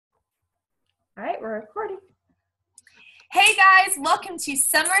All right, we're recording. Hey guys, welcome to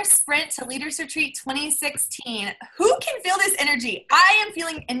Summer Sprint to Leaders Retreat 2016. Who can feel this energy? I am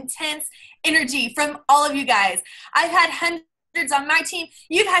feeling intense energy from all of you guys. I've had hundreds on my team,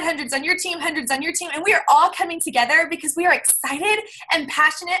 you've had hundreds on your team, and we are all coming together because we are excited and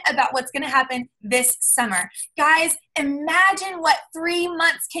passionate about what's going to happen this summer. Guys, imagine what 3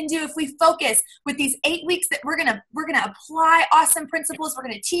 months can do if we focus with these 8 weeks that we're gonna apply awesome principles, we're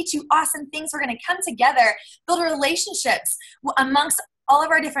gonna teach you awesome things, we're gonna come together, build relationships amongst all of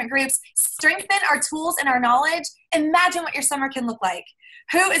our different groups, strengthen our tools and our knowledge. Imagine what your summer can look like.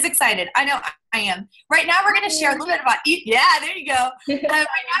 Who is excited? I know I am. Right now, we're going to share a little bit about each. Yeah, there you go. Right now, we're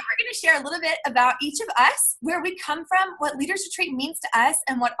going to share a little bit about each of us, where we come from, what Leaders Retreat means to us,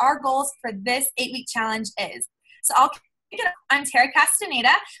 and what our goals for this 8-week challenge is. So I'll kick it up. I'm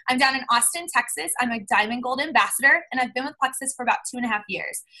Castaneda. I'm down in Austin, Texas. I'm a Diamond Gold Ambassador, and I've been with Plexus for about 2.5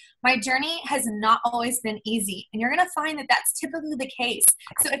 years. My journey has not always been easy, and you're going to find that that's typically the case.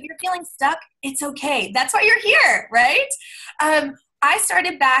 So if you're feeling stuck, it's okay. That's why you're here, right? I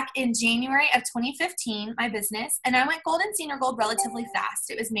started back in January of 2015, my business, and I went gold and senior gold relatively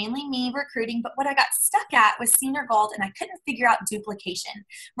fast. It was mainly me recruiting, but what I got stuck at was senior gold, and I couldn't figure out duplication.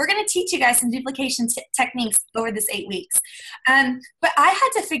 We're going to teach you guys some duplication techniques over this 8 weeks. But I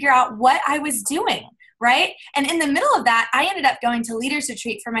had to figure out what I was doing, right? And in the middle of that, I ended up going to Leaders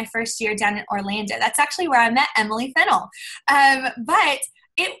Retreat for my first year down in Orlando. That's actually where I met Finnell. But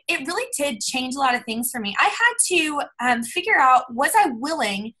it really did change a lot of things for me. I had to figure out, was I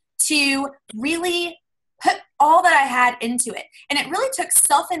willing to really put all that I had into it? And it really took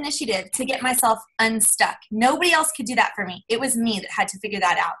self-initiative to get myself unstuck. Nobody else could do that for me. It was me that had to figure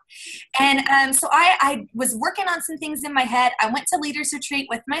that out. And so I was working on some things in my head. I went to Leaders Retreat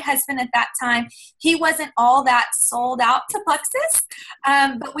with my husband at that time. He wasn't all that sold out to Plexus,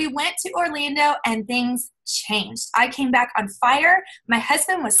 but we went to Orlando and things changed. I came back on fire. My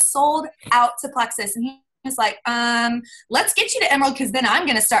husband was sold out to Plexus, and he was like, let's get you to Emerald, because then I'm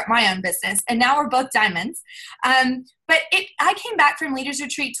going to start my own business. And now we're both diamonds. But I came back from Leaders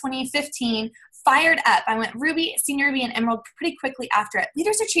Retreat 2015 fired up. I went Ruby, Senior Ruby, and Emerald pretty quickly after it.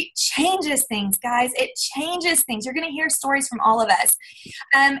 Leaders Retreat changes things, guys. It changes things. You're going to hear stories from all of us.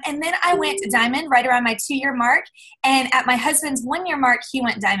 And then I went to Diamond right around my 2-year mark. And at my husband's 1-year mark, he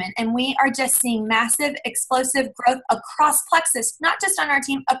went Diamond. And we are just seeing massive, explosive growth across Plexus, not just on our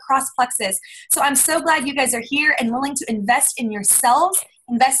team, across Plexus. So I'm so glad you guys are here and willing to invest in yourselves,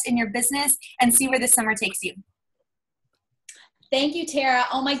 invest in your business, and see where this summer takes you. Thank you, Tara.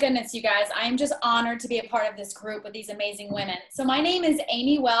 Oh my goodness, you guys. I am just honored to be a part of this group with these amazing women. So my name is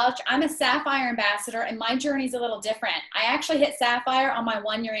Amy Welch. I'm a Sapphire Ambassador, and my journey is a little different. I actually hit Sapphire on my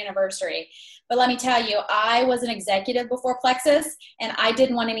 1-year anniversary. But let me tell you, I was an executive before Plexus, and I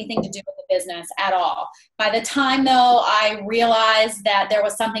didn't want anything to do with the business at all. By the time, though, I realized that there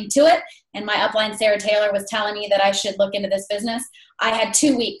was something to it, and my upline, Sarah Taylor, was telling me that I should look into this business, I had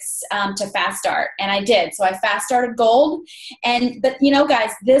 2 weeks to fast start, and I did. So I fast started gold. But you know,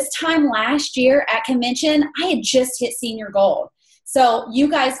 guys, this time last year at convention, I had just hit senior gold. So you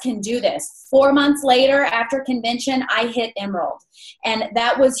guys can do this. 4 months later after convention, I hit emerald, and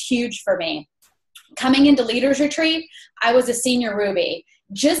that was huge for me. Coming into Leaders Retreat, I was a senior ruby.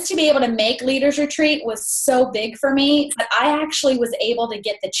 Just to be able to make Leaders Retreat was so big for me that I actually was able to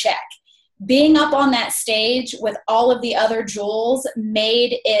get the check. Being up on that stage with all of the other jewels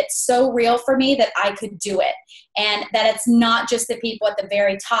made it so real for me that I could do it. And that it's not just the people at the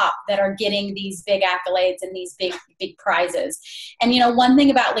very top that are getting these big accolades and these big, big prizes. And you know, one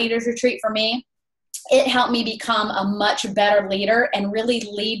thing about Leaders Retreat for me, it helped me become a much better leader and really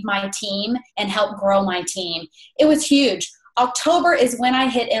lead my team and help grow my team. It was huge. October is when I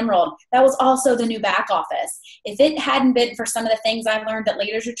hit Emerald. That was also the new back office. If it hadn't been for some of the things I learned at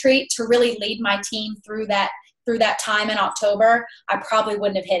Leaders Retreat to really lead my team through that time in October, I probably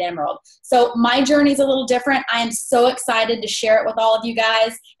wouldn't have hit Emerald. So my journey is a little different. I am so excited to share it with all of you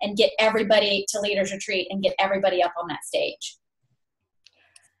guys and get everybody to Leaders Retreat and get everybody up on that stage.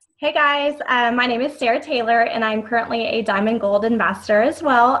 Hey guys, my name is Sarah Taylor, and I'm currently a Diamond Gold Ambassador as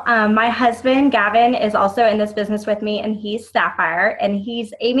well. My husband, Gavin, is also in this business with me, and he's Sapphire, and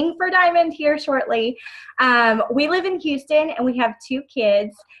he's aiming for Diamond here shortly. We live in Houston, and we have 2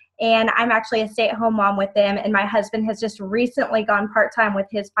 kids, and I'm actually a stay-at-home mom with them, and my husband has just recently gone part-time with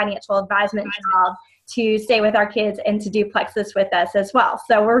his financial advisement job to stay with our kids and to do Plexus with us as well.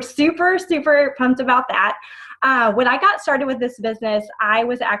 So we're super, super pumped about that. When I got started with this business, I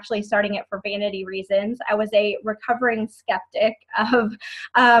was actually starting it for vanity reasons. I was a recovering skeptic of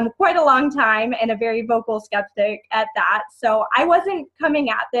quite a long time, and a very vocal skeptic at that. So I wasn't coming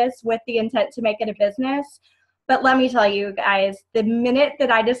at this with the intent to make it a business. But let me tell you guys, the minute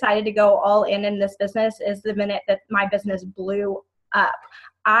that I decided to go all in this business is the minute that my business blew up.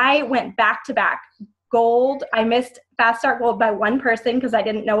 I went back to back. Gold. I missed Fast Start Gold by one person because I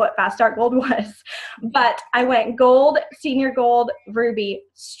didn't know what Fast Start Gold was. But I went gold, senior gold, ruby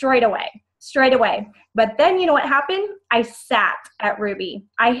straight away. But then you know what happened? I sat at ruby.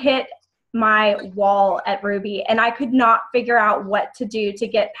 I hit my wall at ruby, and I could not figure out what to do to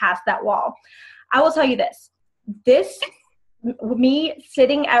get past that wall. I will tell you this, me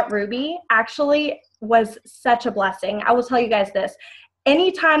sitting at ruby actually was such a blessing. I will tell you guys this.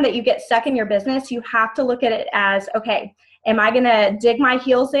 Anytime that you get stuck in your business, you have to look at it as, okay, am I going to dig my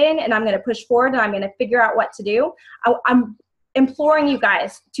heels in and I'm going to push forward and I'm going to figure out what to do? I'm imploring you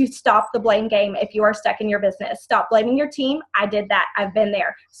guys to stop the blame game if you are stuck in your business. Stop blaming your team. I did that. I've been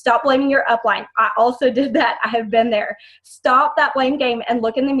there. Stop blaming your upline. I also did that. I have been there. Stop that blame game and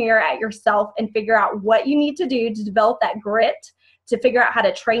look in the mirror at yourself and figure out what you need to do to develop that grit, to figure out how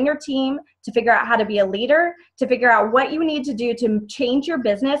to train your team, to figure out how to be a leader, to figure out what you need to do to change your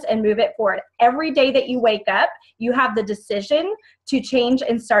business and move it forward. Every day that you wake up, you have the decision to change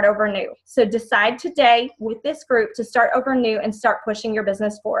and start over new. So decide today with this group to start over new and start pushing your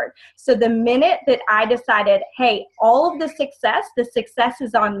business forward. So the minute that I decided, hey, all of the success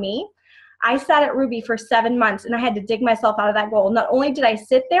is on me, I sat at Ruby for 7 months and I had to dig myself out of that goal. Not only did I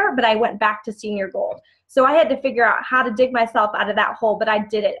sit there, but I went back to senior gold. So I had to figure out how to dig myself out of that hole, but I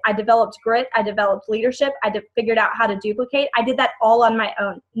did it. I developed grit. I developed leadership. Figured out how to duplicate. I did that all on my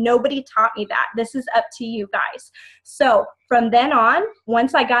own. Nobody taught me that. This is up to you guys. So from then on,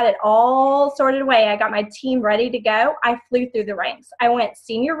 once I got it all sorted away, I got my team ready to go, I flew through the ranks. I went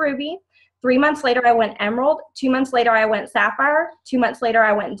senior Ruby. 3 months later, I went emerald. 2 months later, I went sapphire. 2 months later,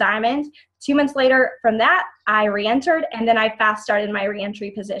 I went diamond. 2 months later from that, I re-entered, and then I fast started my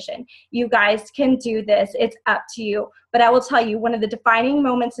re-entry position. You guys can do this. It's up to you. But I will tell you, one of the defining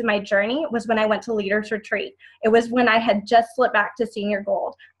moments in my journey was when I went to Leaders Retreat. It was when I had just slipped back to senior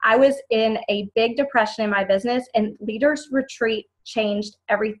gold. I was in a big depression in my business, and Leaders Retreat changed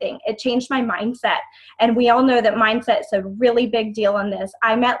everything. It changed my mindset. And we all know that mindset is a really big deal in this.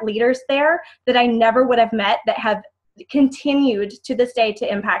 I met leaders there that I never would have met that have continued to this day to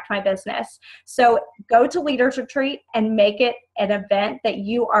impact my business. So go to Leaders Retreat and make it an event that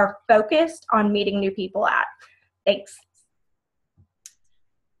you are focused on meeting new people at. Thanks.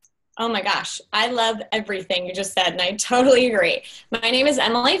 Oh my gosh, I love everything you just said, and I totally agree. My name is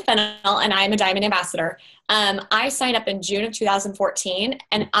Emily Finnell, and I'm a Diamond Ambassador. I signed up in June of 2014,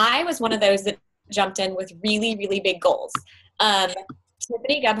 and I was one of those that jumped in with really, really big goals.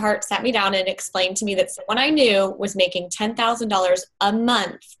 Tiffany Gebhardt sat me down and explained to me that someone I knew was making $10,000 a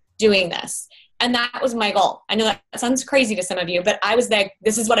month doing this. And that was my goal. I know that sounds crazy to some of you, but I was like,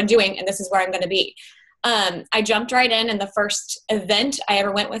 this is what I'm doing and this is where I'm going to be. I jumped right in, and the first event I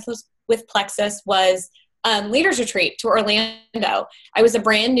ever went with Plexus was Leaders Retreat to Orlando. I was a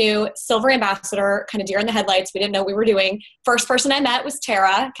brand new silver ambassador, kind of deer in the headlights. We didn't know what we were doing. First person I met was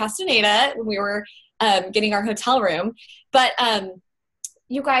Tara Castaneda when we were getting our hotel room. But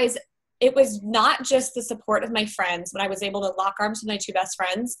you guys, it was not just the support of my friends. When I was able to lock arms with my two best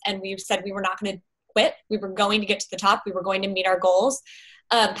friends, and we said we were not going to quit. We were going to get to the top. We were going to meet our goals.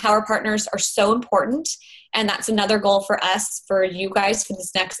 Power partners are so important. And that's another goal for us, for you guys, for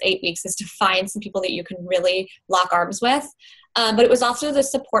this next 8 weeks, is to find some people that you can really lock arms with. But it was also the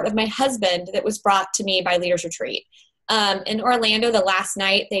support of my husband that was brought to me by Leaders Retreat. In Orlando, the last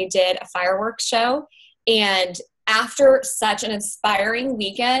night, they did a fireworks show. And after such an inspiring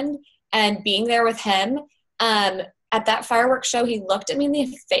weekend and being there with him, at that fireworks show, he looked at me in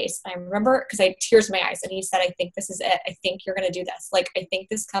the face. I remember, because I had tears in my eyes, and he said, I think this is it. I think you're going to do this. Like, I think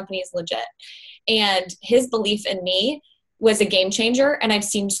this company is legit. And his belief in me was a game changer. And I've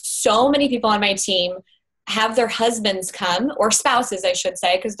seen so many people on my team have their husbands come, or spouses, I should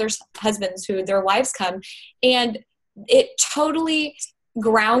say, because there's husbands who their wives come, and it totally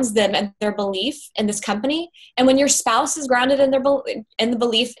grounds them in their belief in this company. And when your spouse is grounded in the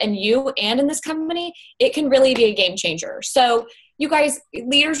belief in you and in this company, it can really be a game changer. So you guys,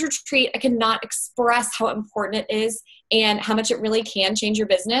 Leaders Retreat, I cannot express how important it is and how much it really can change your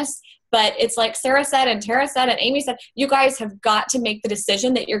business. But it's like Sarah said, and Tara said, and Amy said, you guys have got to make the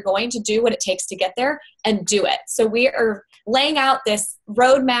decision that you're going to do what it takes to get there, and do it. So we are laying out this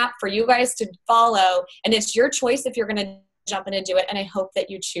roadmap for you guys to follow, and it's your choice if you're going to jump in and do it, and I hope that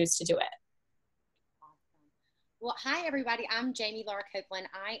you choose to do it. Well, hi, everybody. I'm Jami-Laura Copeland.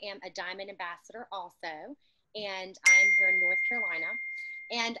 I am a Diamond Ambassador also, and I'm here in North Carolina.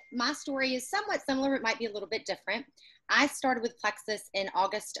 And my story is somewhat similar. It might be a little bit different. I started with Plexus in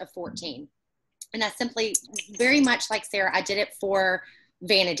August of 14. And I simply, very much like Sarah, I did it for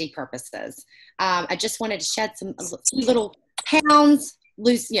vanity purposes. I just wanted to shed some little pounds,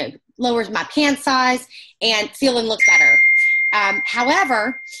 lower my pant size, and feel and look better.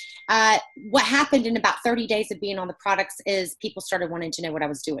 However, what happened in about 30 days of being on the products is people started wanting to know what I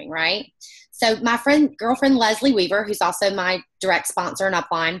was doing, right? So my girlfriend, Leslie Weaver, who's also my direct sponsor and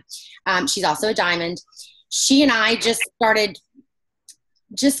upline, she's also a diamond. She and I just started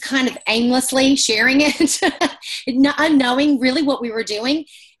just kind of aimlessly sharing it, unknowing really what we were doing.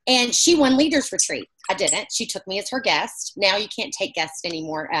 And she won Leaders Retreat. I didn't. She took me as her guest. Now you can't take guests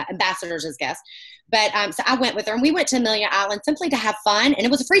anymore, ambassadors as guests. But so I went with her, and we went to Amelia Island simply to have fun, and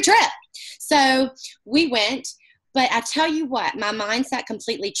it was a free trip. So we went, but I tell you what, my mindset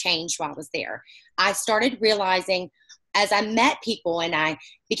completely changed while I was there. I started realizing as I met people and I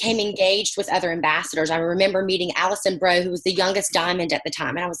became engaged with other ambassadors, I remember meeting Allison Bro, who was the youngest diamond at the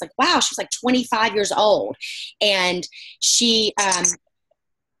time. And I was like, wow, she was like 25 years old. And she,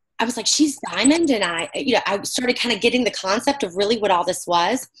 I was like, she's diamond. And I started kind of getting the concept of really what all this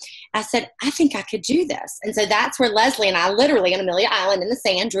was. I said, I think I could do this. And so that's where Leslie and I literally on Amelia Island in the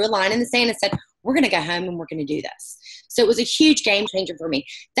sand, drew a line in the sand and said, we're going to go home and we're going to do this. So it was a huge game changer for me.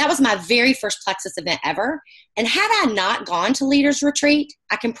 That was my very first Plexus event ever. And had I not gone to Leaders Retreat,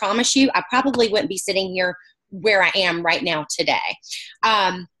 I can promise you, I probably wouldn't be sitting here where I am right now today.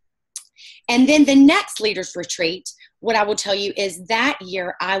 And then the next Leaders Retreat, what I will tell you is that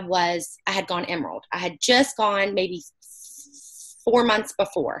year I had gone Emerald. I had just gone maybe 4 months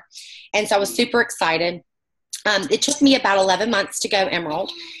before. And so I was super excited. It took me about 11 months to go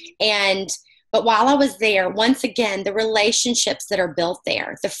Emerald. But while I was there, once again, the relationships that are built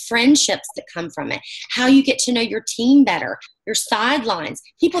there, the friendships that come from it, how you get to know your team better, your sidelines,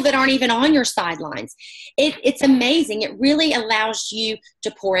 people that aren't even on your sidelines. It's amazing. It really allows you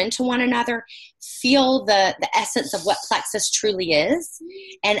to pour into one another, feel the essence of what Plexus truly is.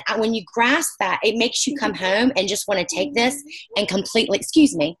 And when you grasp that, it makes you come home and just want to take this and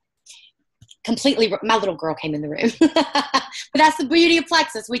completely, my little girl came in the room. But that's the beauty of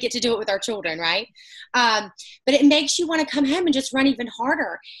Plexus. We get to do it with our children, right? But it makes you want to come home and just run even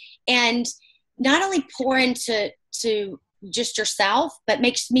harder. And not only pour into just yourself, but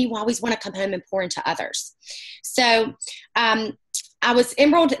makes me always want to come home and pour into others. So I was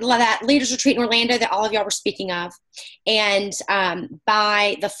Emerald, that Leaders Retreat in Orlando that all of y'all were speaking of. And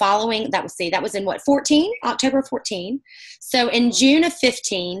by the following, that was in what, 14? October of 14. So in June of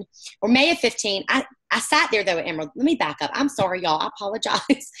 15, or May of 15, I sat there though at Emerald. Let me back up. I'm sorry, y'all. I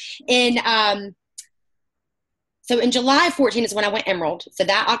apologize. So in July of 14 is when I went Emerald. So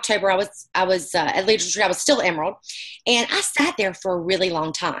that October I was at Leaders Retreat. I was still Emerald. And I sat there for a really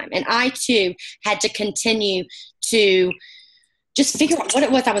long time. And I too had to continue to just figure out what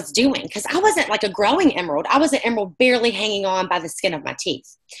it was I was doing. Because I wasn't like a growing Emerald. I was an Emerald barely hanging on by the skin of my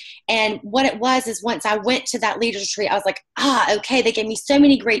teeth. And what it was is once I went to that Leaders Retreat, I was like, okay, they gave me so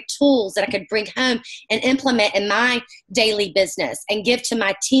many great tools that I could bring home and implement in my daily business and give to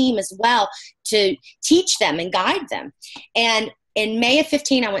my team as well to teach them and guide them. And in May of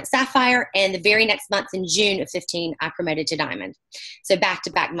 15, I went Sapphire, and the very next month in June of 15, I promoted to Diamond. So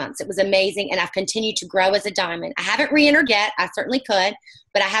back-to-back months. It was amazing, and I've continued to grow as a Diamond. I haven't re-entered yet. I certainly could,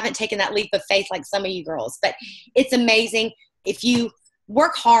 but I haven't taken that leap of faith like some of you girls. But it's amazing. If you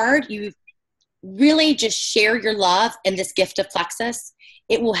work hard, you really just share your love and this gift of Plexus.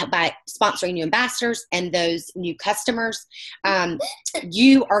 It will help by sponsoring new ambassadors and those new customers.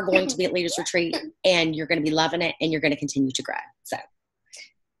 You are going to be at Leaders Retreat, and you're going to be loving it, and you're going to continue to grow. So,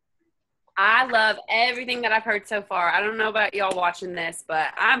 I love everything that I've heard so far. I don't know about y'all watching this,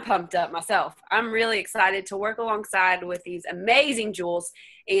 but I'm pumped up myself. I'm really excited to work alongside with these amazing jewels,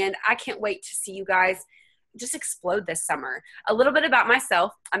 and I can't wait to see you guys just explode this summer. A little bit about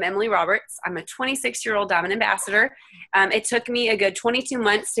myself. I'm Emily Roberts. I'm a 26-year-old Diamond Ambassador. It took me a good 22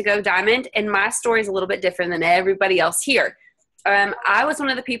 months to go Diamond, and my story is a little bit different than everybody else here. I was one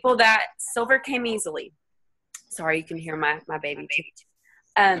of the people that silver came easily. Sorry, you can hear my baby too.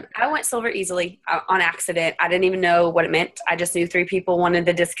 I went silver easily on accident. I didn't even know what it meant. I just knew 3 people wanted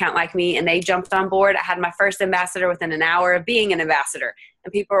the discount like me, and they jumped on board. I had my first ambassador within an hour of being an ambassador,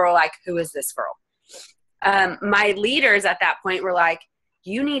 and people were like, who is this girl? My leaders at that point were like,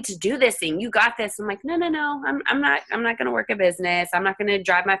 you need to do this thing. You got this. I'm like, no. I'm not going to work a business. I'm not going to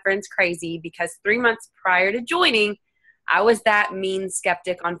drive my friends crazy, because 3 months prior to joining, I was that mean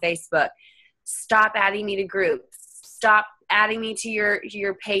skeptic on Facebook. stop adding me to groups. Stop adding me to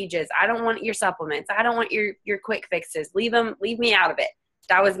your pages. I don't want your supplements. I don't want your quick fixes. Leave me out of it.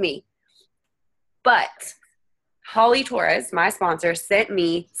 That was me. But Holly Torres, my sponsor, sent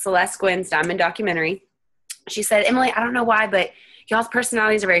me Celeste Gwynn's Diamond documentary. She said, Emily, I don't know why, but y'all's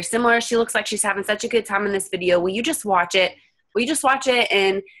personalities are very similar. She looks like she's having such a good time in this video. Will you just watch it?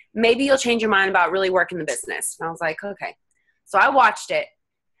 And maybe you'll change your mind about really working the business. And I was like, okay. So I watched it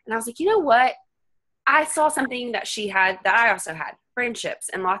and I was like, you know what? I saw something that she had that I also had, friendships,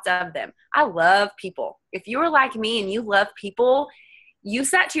 and lots of them. I love people. If you are like me and you love people, use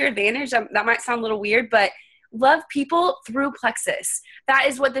that to your advantage. That might sound a little weird, but love people through Plexus. That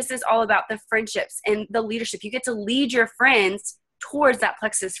is what this is all about, the friendships and the leadership. You get to lead your friends towards that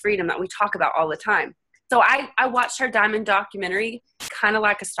Plexus freedom that we talk about all the time. So I watched her Diamond documentary kind of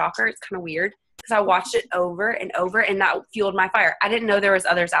like a stalker. It's kind of weird because I watched it over and over, and that fueled my fire. I didn't know there was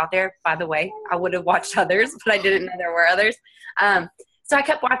others out there, by the way. I would have watched others, but I didn't know there were others. So I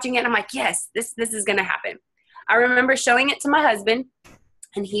kept watching it, and I'm like, yes, this is going to happen. I remember showing it to my husband,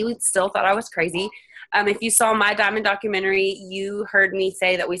 and he still thought I was crazy. If you saw my Diamond documentary, you heard me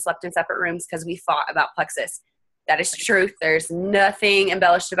say that we slept in separate rooms because we fought about Plexus. That is truth. There's nothing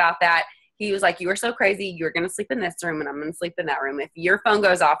embellished about that. He was like, you are so crazy. You're going to sleep in this room and I'm going to sleep in that room. If your phone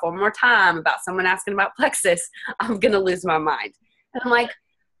goes off one more time about someone asking about Plexus, I'm going to lose my mind. And I'm like,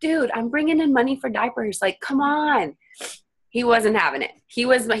 dude, I'm bringing in money for diapers. Like, come on. He wasn't having it. He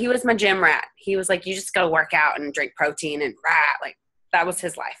was my gym rat. He was like, you just got to work out and drink protein and like that was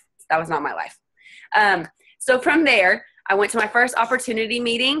his life. That was not my life. So from there, I went to my first opportunity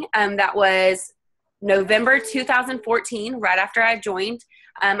meeting. That was November 2014, right after I joined.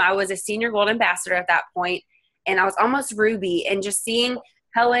 I was a senior gold ambassador at that point, and I was almost Ruby, and just seeing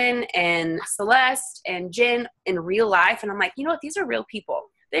Helen and Celeste and Jen in real life. And I'm like, you know what? These are real people.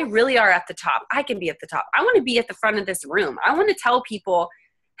 They really are at the top. I can be at the top. I want to be at the front of this room. I want to tell people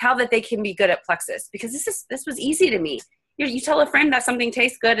how that they can be good at Plexus, because this was easy to me. You tell a friend that something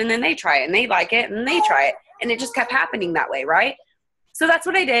tastes good, and then they try it and they like it and they try it. And it just kept happening that way. Right. So that's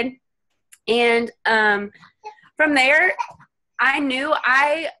what I did. And, from there, I knew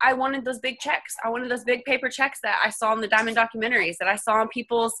I wanted those big checks. I wanted those big paper checks that I saw in the Diamond documentaries, that I saw in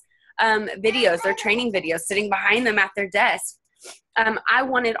people's, videos, their training videos, sitting behind them at their desk. I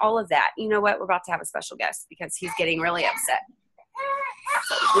wanted all of that. You know what? We're about to have a special guest because he's getting really upset.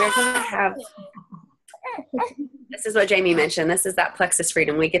 So we're going to have, this is what Jamie mentioned. This is that Plexus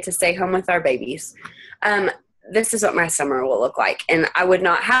freedom. We get to stay home with our babies. This is what my summer will look like. And I would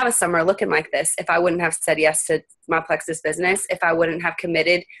not have a summer looking like this if I wouldn't have said yes to my Plexus business, if I wouldn't have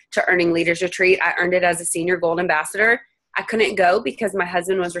committed to earning Leaders Retreat. I earned it as a senior gold ambassador. I couldn't go because my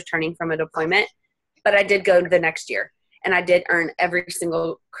husband was returning from a deployment, but I did go the next year, and I did earn every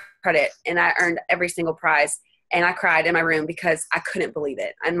single credit, and I earned every single prize, and I cried in my room because I couldn't believe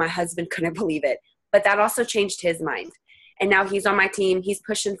it, and my husband couldn't believe it. But that also changed his mind, and now he's on my team. He's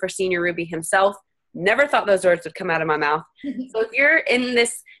pushing for Senior Ruby himself. Never thought those words would come out of my mouth. So if you're in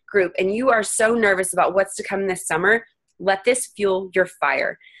this group and you are so nervous about what's to come this summer, let this fuel your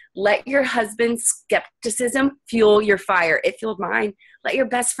fire. Let your husband's skepticism fuel your fire. It fueled mine. Let your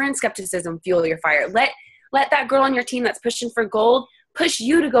best friend's skepticism fuel your fire. Let that girl on your team that's pushing for gold push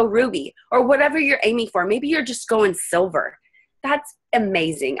you to go ruby, or whatever you're aiming for. Maybe you're just going silver. That's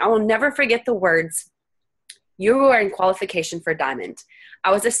amazing. I will never forget the words, "You are in qualification for diamond."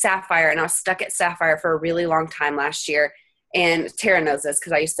 I was a sapphire, and I was stuck at sapphire for a really long time last year. And Tara knows this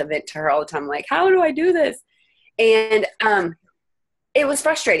because I used to vent to her all the time, like, how do I do this? And it was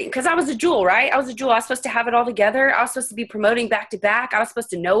frustrating because I was a jewel, right? I was a jewel. I was supposed to have it all together. I was supposed to be promoting back to back. I was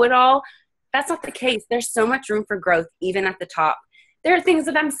supposed to know it all. That's not the case. There's so much room for growth, even at the top. There are things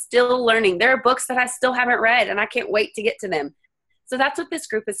that I'm still learning. There are books that I still haven't read, and I can't wait to get to them. So that's what this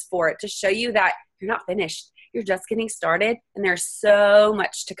group is for, to show you that you're not finished. You're just getting started, and there's so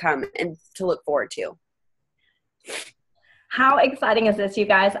much to come and to look forward to. How exciting is this, you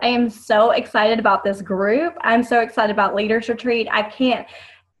guys? I am so excited about this group. I'm so excited about Leaders Retreat. I can't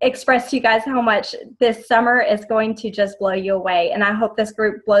express to you guys how much this summer is going to just blow you away. And I hope this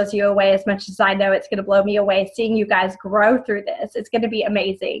group blows you away as much as I know it's going to blow me away seeing you guys grow through this. It's going to be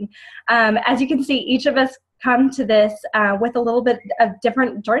amazing. As you can see, each of us come to this with a little bit of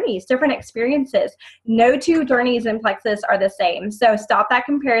different journeys, different experiences. No two journeys in Plexus are the same. So stop that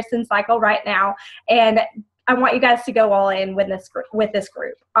comparison cycle right now and I want you guys to go all in with this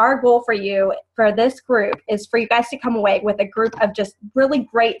group. Our goal for you, for this group, is for you guys to come away with a group of just really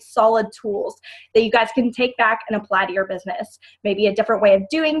great, solid tools that you guys can take back and apply to your business. Maybe a different way of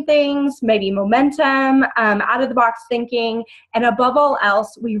doing things, maybe momentum, out of the box thinking, and above all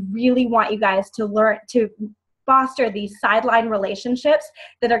else, we really want you guys to learn to foster these sideline relationships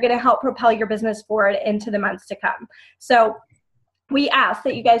that are going to help propel your business forward into the months to come. So we ask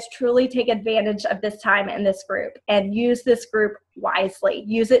that you guys truly take advantage of this time in this group and use this group wisely.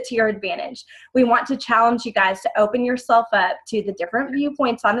 Use it to your advantage. We want to challenge you guys to open yourself up to the different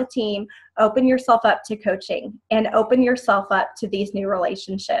viewpoints on the team, open yourself up to coaching, and open yourself up to these new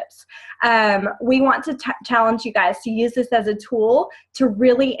relationships. We want to challenge you guys to use this as a tool to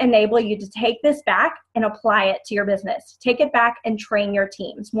really enable you to take this back and apply it to your business. Take it back and train your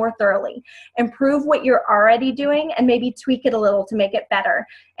teams more thoroughly. Improve what you're already doing and maybe tweak it a little to make it better,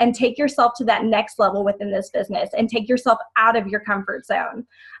 and take yourself to that next level within this business and take yourself out of your comfort zone.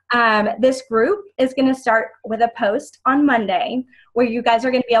 This group is going to start with a post on Monday where you guys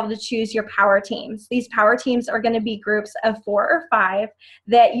are going to be able to choose your power teams. These power teams are going to be groups of 4 or 5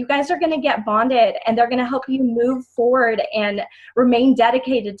 that you guys are going to get bonded, and they're going to help you move forward and remain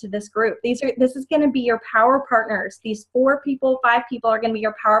dedicated to this group. This is going to be your power partners. These 4 people, 5 people are going to be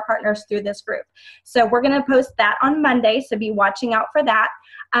your power partners through this group. So we're going to post that on Monday, so be watching out for that.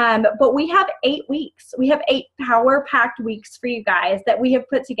 But we have 8 weeks. We have 8 power-packed weeks for you guys that we have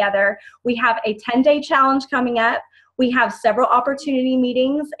put together. We have a 10-day challenge coming up. We have several opportunity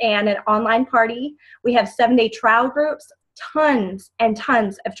meetings and an online party. We have 7-day trial groups, tons and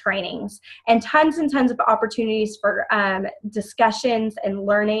tons of trainings, and tons of opportunities for discussions and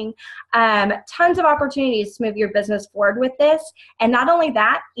learning. Tons of opportunities to move your business forward with this. And not only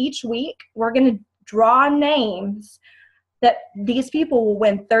that, each week we're going to draw names that these people will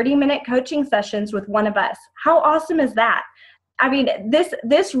win 30-minute coaching sessions with one of us. How awesome is that? I mean,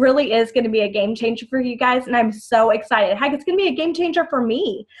 this really is going to be a game changer for you guys, and I'm so excited. Heck, it's going to be a game changer for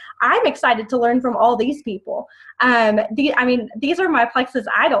me. I'm excited to learn from all these people. These are my Plexus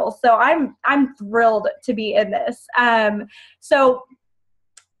idols, so I'm thrilled to be in this. So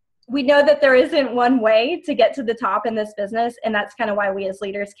we know that there isn't one way to get to the top in this business, and that's kind of why we as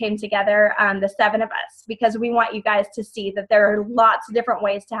leaders came together, the 7 of us, because we want you guys to see that there are lots of different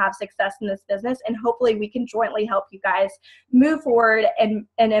ways to have success in this business, and hopefully we can jointly help you guys move forward and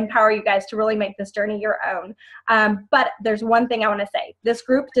empower you guys to really make this journey your own. But there's one thing I want to say. This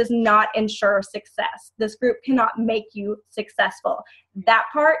group does not ensure success. This group cannot make you successful. That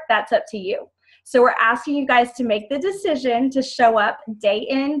part, that's up to you. So we're asking you guys to make the decision to show up day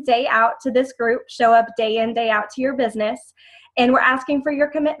in, day out to this group, show up day in, day out to your business, and we're asking for your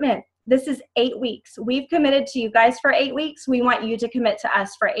commitment. This is 8 weeks. We've committed to you guys for 8 weeks. We want you to commit to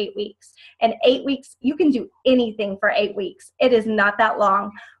us for 8 weeks. And 8 weeks, you can do anything for 8 weeks. It is not that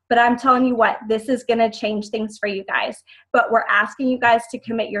long. But I'm telling you what, this is going to change things for you guys. But we're asking you guys to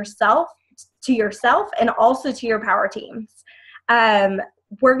commit yourself and also to your power teams.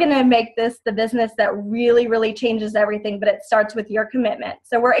 We're going to make this the business that really, really changes everything, but it starts with your commitment.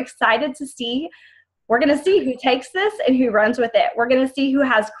 So we're excited to see. We're going to see who takes this and who runs with it. We're going to see who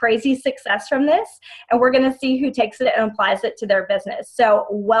has crazy success from this, and we're going to see who takes it and applies it to their business. So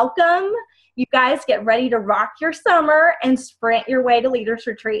welcome. You guys get ready to rock your summer and sprint your way to Leaders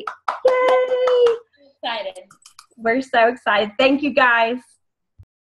Retreat. Yay! Excited. We're so excited. Thank you, guys.